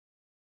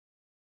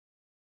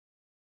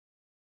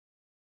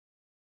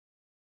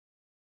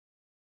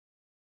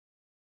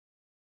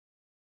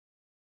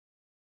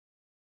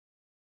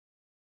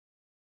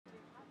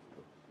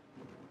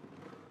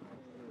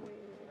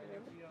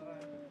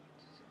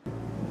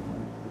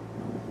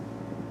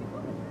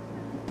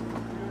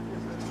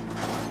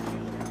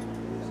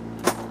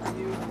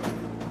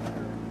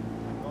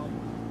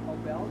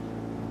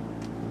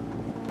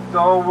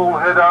So we'll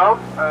head out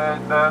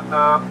and then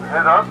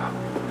head up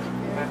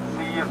and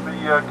see if we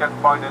can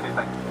find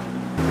anything.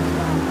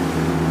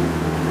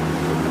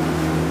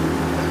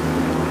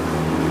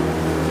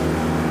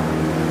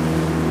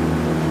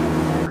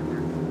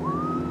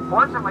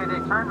 Fortunately, they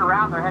turned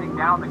around. They're heading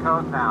down the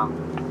coast now.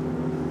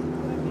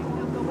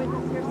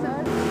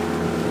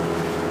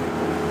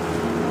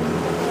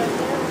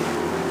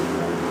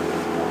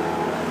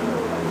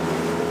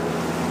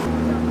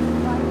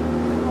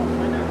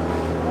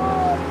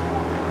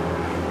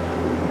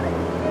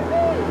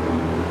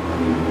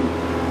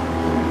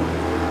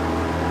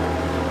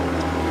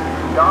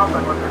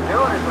 Dolphin, what they're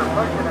doing is they're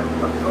pushing a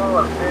school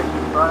of fish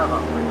in front of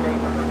them. They're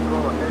chasing the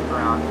school of fish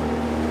around.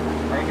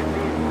 And you can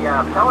see the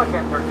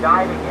pelicans are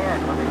diving in.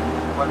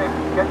 When they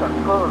get the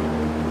school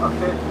of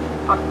fish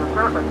up to the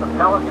surface, the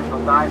pelicans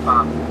will dive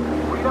bomb.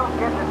 We don't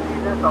get to see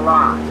this a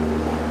lot.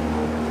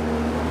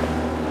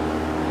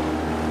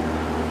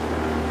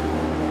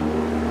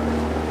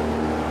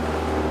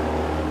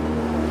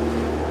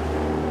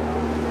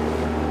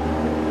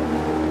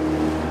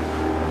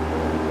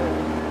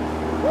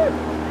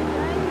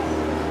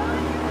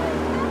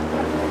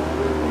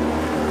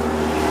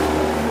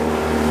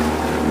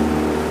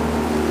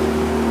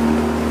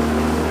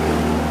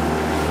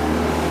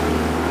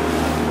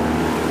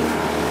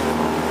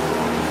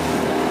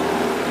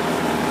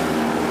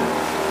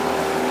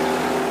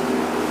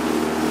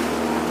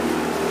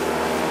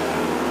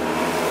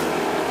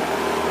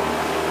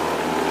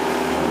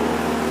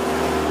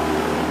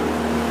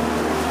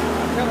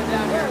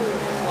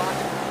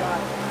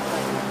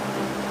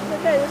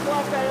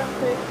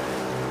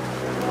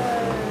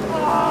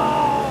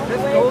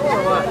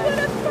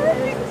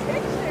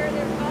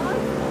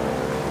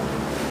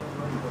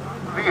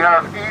 We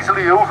have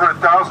easily over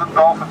 1,000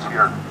 dolphins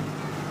here.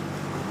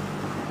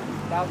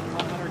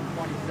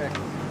 1,126.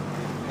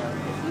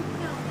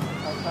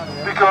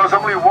 Because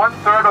only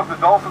 1/3 of the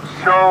dolphins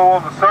show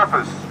on the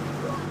surface.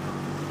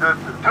 The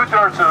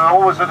 2/3 are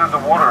always under the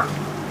water,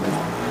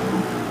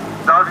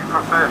 diving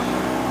for fish.